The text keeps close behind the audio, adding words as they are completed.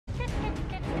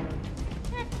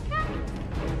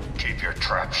Keep your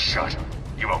trap shut.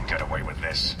 You won't get away with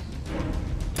this.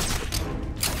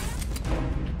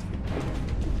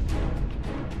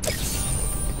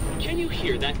 Can you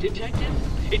hear that, Detective?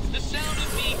 It's the sound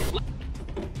of me.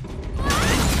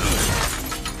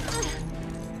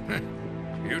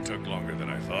 You took longer than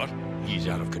I thought. He's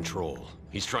out of control.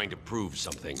 He's trying to prove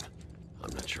something.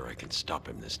 I'm not sure I can stop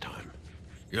him this time.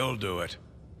 You'll do it.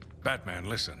 Batman,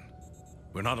 listen.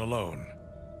 We're not alone.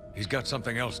 He's got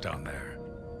something else down there.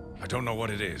 I don't know what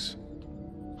it is.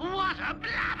 What a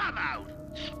blabbermouth!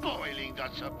 Spoiling the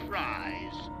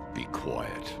surprise. Be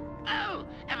quiet. Oh,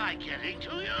 am I getting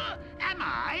to you? Am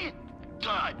I?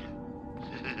 Good.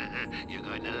 You're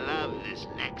going to love this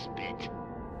next bit.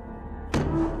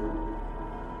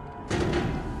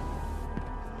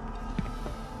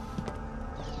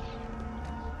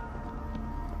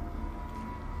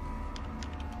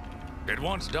 It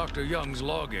wants Dr. Young's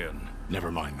login.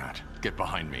 Never mind that. Get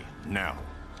behind me, now.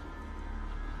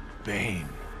 Bane.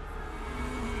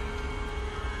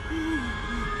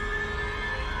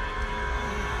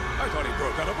 I thought he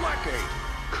broke out of Blackgate.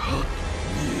 Cut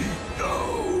me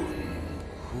down.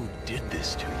 Who did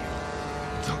this to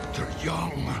you? Dr.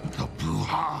 Young, the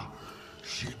Bruja.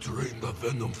 She drained the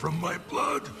venom from my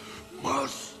blood.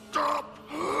 Must stop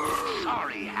her.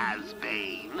 Sorry,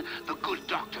 Bane. The good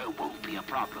doctor won't be a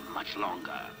problem much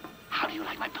longer. How do you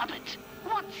like my puppet?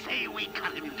 What say we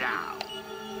cut him down?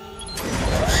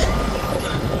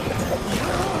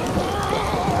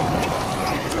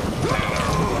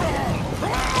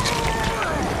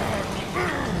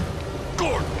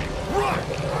 Gordon,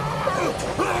 run!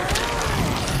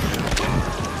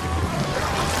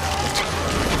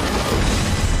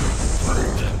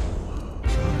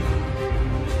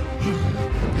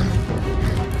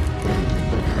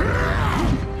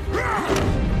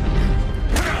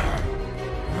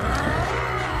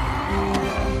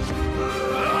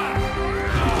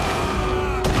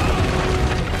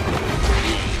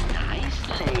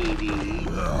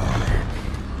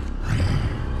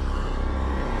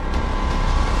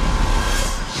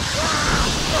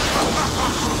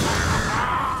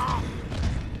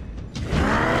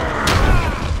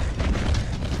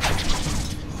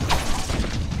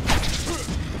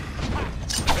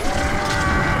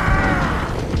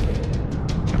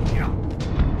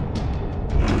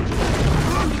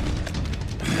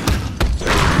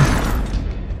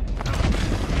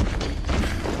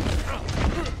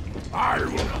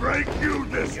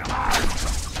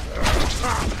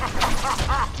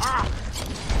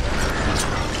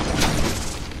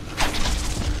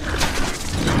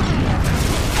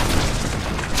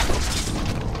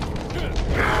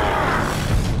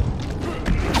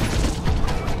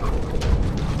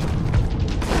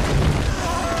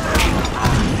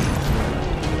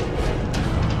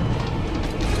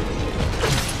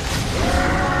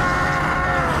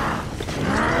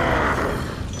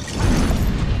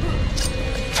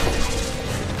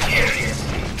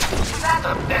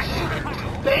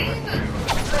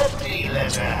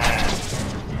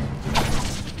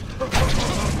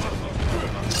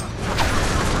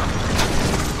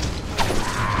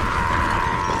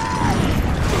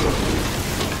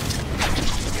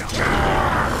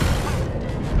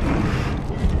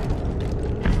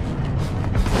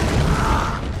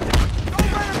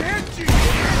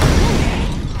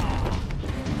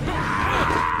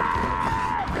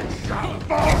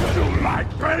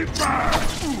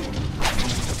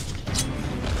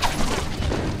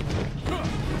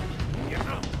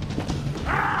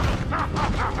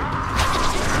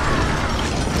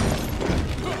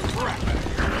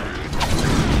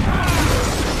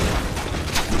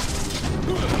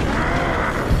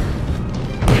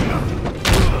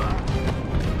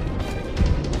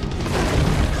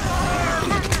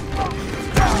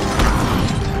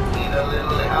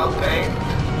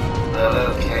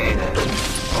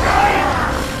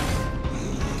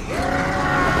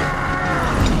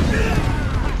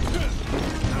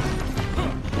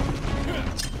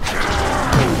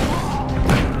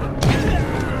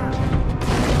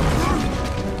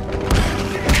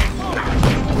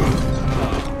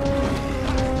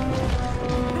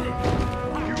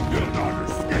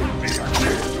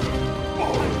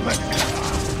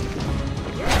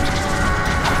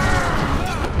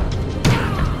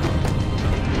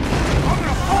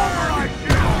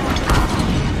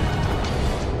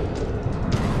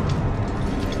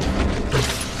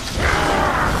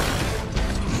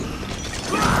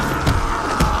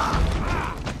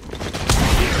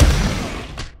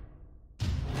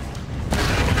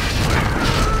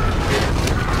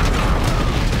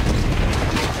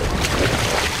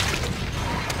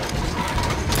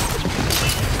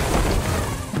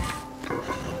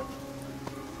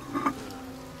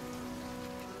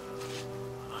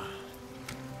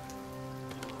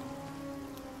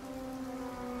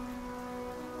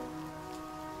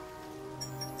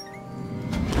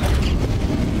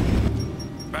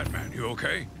 You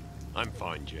okay? I'm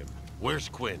fine, Jim. Where's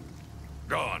Quinn?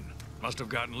 Gone. Must have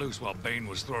gotten loose while Bane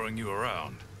was throwing you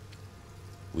around.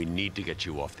 We need to get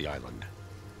you off the island.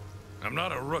 I'm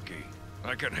not a rookie.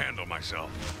 I can handle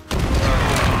myself.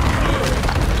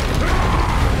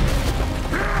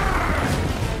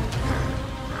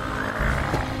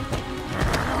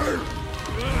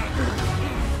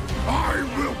 I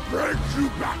will break you,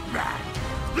 Batman!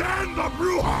 Then the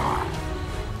Bruja!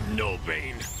 No,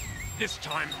 Bane. This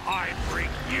time I break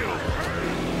you.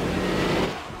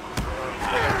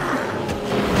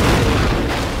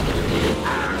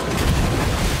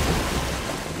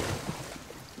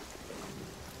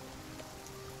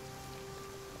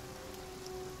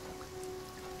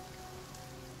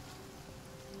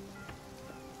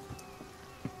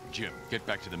 Jim, get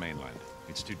back to the mainland.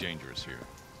 It's too dangerous here.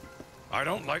 I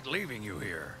don't like leaving you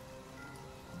here.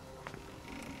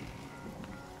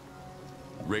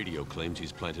 Radio claims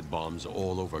he's planted bombs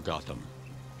all over Gotham.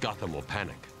 Gotham will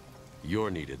panic. You're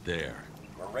needed there.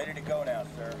 We're ready to go now,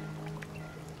 sir.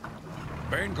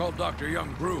 Bane called Dr.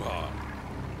 Young Bruja.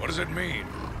 What does it mean?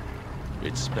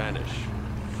 It's Spanish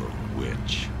for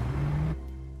witch.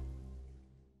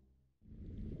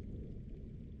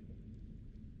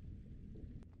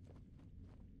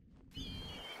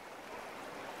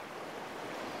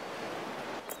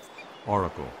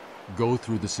 Oracle, go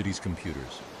through the city's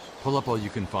computers. Pull up all you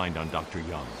can find on Dr.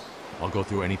 Young. I'll go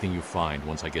through anything you find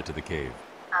once I get to the cave.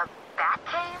 A bat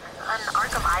cave? On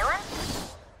Arkham Island?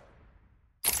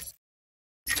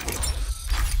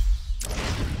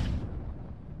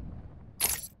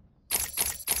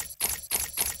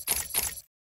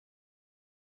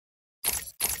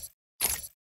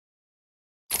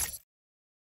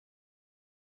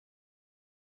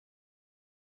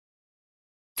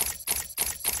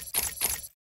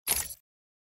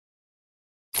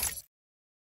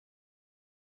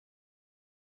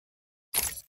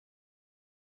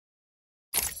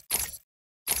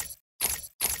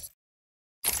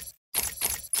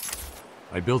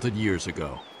 I built it years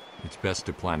ago. It's best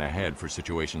to plan ahead for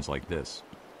situations like this.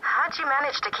 How'd you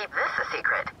manage to keep this a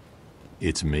secret?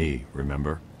 It's me,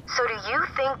 remember? So do you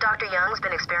think Dr. Young's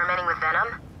been experimenting with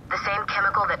venom? The same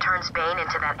chemical that turns Bane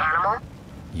into that animal?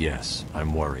 Yes,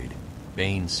 I'm worried.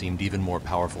 Bane seemed even more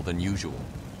powerful than usual.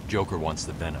 Joker wants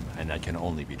the venom, and that can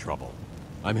only be trouble.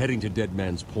 I'm heading to Dead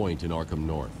Man's Point in Arkham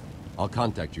North. I'll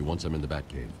contact you once I'm in the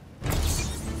Batcave.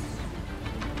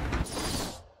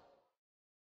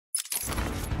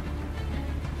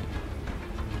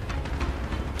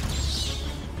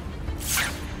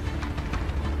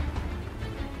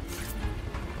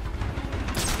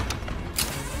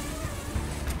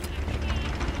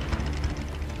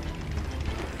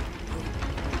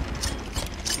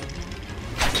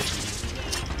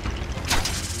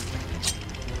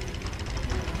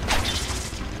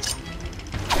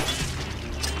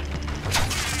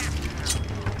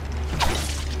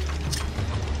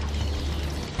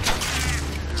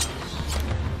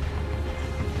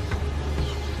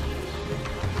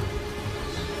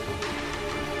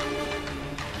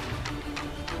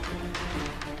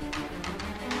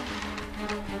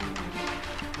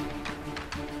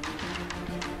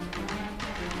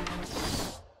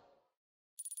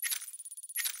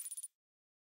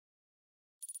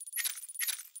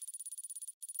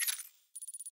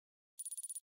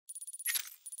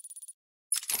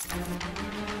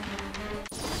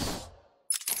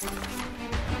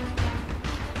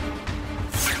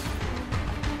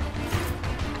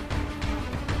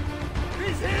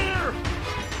 He's here!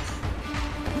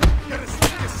 Gotta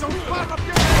stick this so far up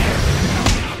your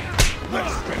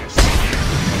Let's finish.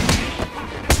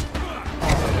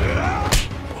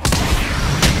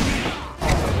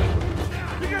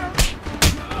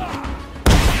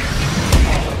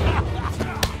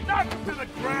 Not to the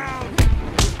ground!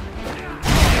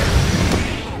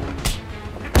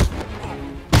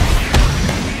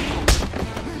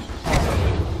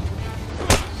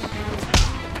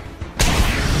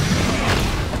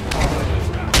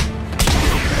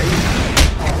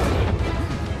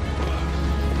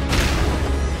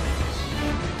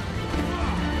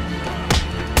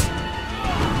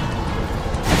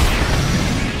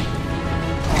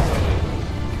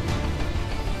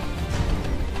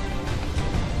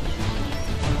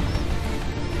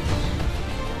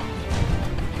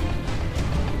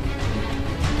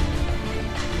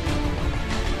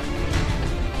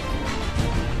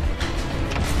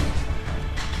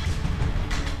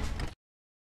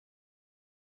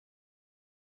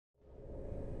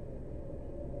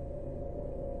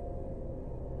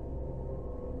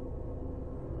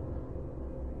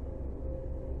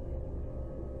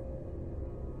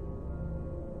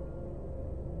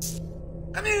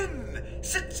 Come in!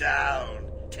 Sit down.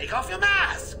 Take off your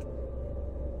mask.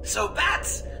 So,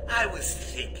 Bats, I was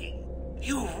thinking,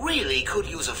 you really could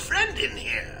use a friend in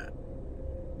here.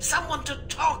 Someone to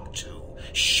talk to,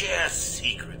 share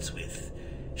secrets with.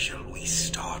 Shall we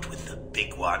start with the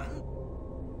big one?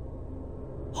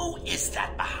 Who is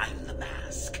that behind the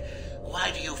mask?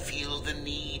 Why do you feel the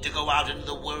need to go out into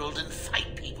the world and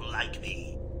fight people like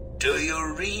me? Do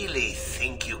you really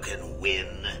think you can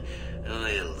win?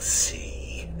 We'll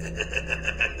see.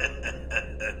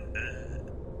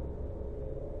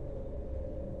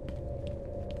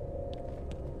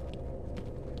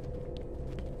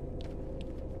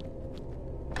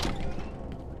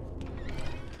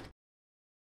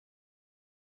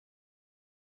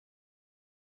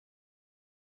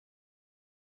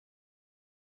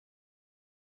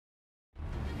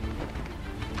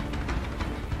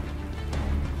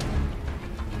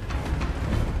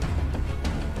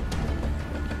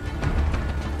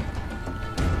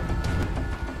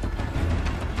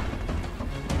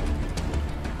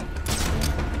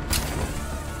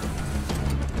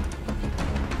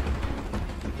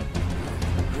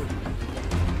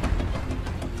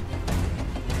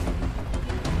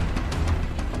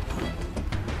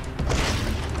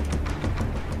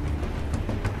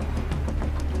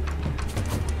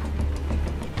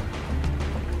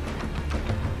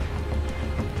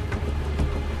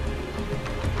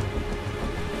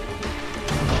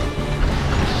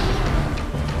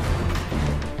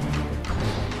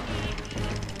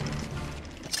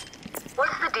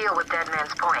 With Dead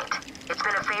Man's Point. It's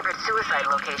been a favorite suicide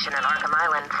location in Arkham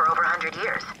Island for over 100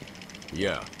 years.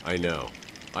 Yeah, I know.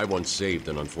 I once saved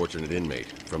an unfortunate inmate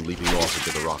from leaping off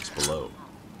into the rocks below.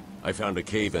 I found a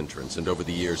cave entrance and over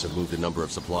the years have moved a number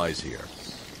of supplies here.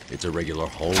 It's a regular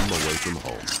home away from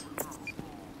home.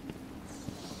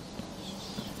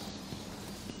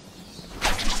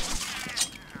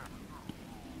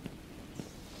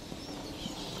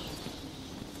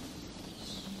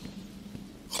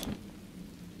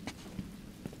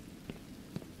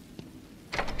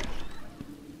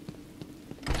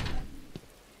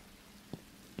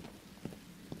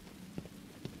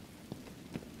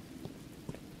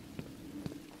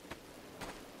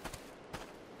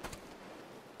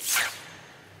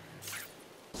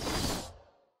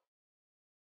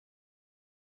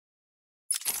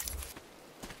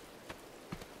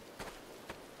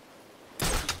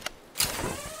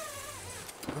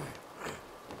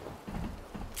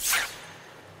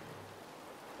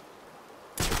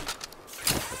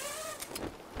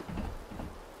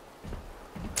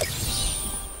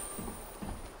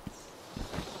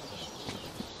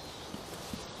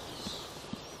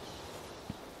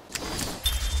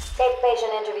 Take patient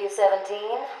interview 17.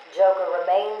 Joker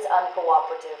remains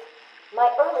uncooperative. My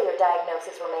earlier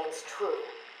diagnosis remains true.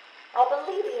 I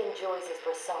believe he enjoys his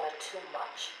persona too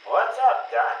much. What's up,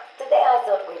 Doc? Today I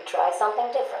thought we'd try something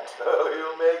different. Oh,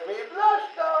 you make me blush,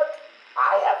 Doc.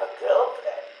 I have a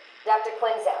girlfriend. Dr.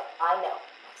 Quinn's out. I know.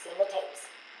 I've seen the tapes.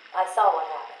 I saw what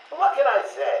happened. What can I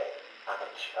say? I'm a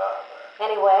charmer.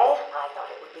 Anyway, I thought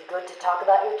it would be good to talk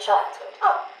about your childhood.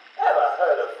 Oh, ever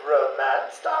heard of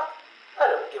romance, Doc? I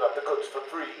don't give up the goods for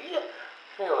free.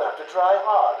 You'll have to try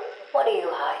harder. What are you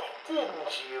hiding?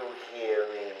 Didn't you hear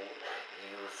me?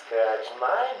 You scratch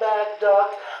my back,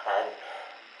 Doc, and,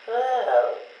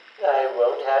 well, I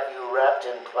won't have you wrapped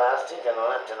in plastic and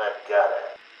left in a gutter.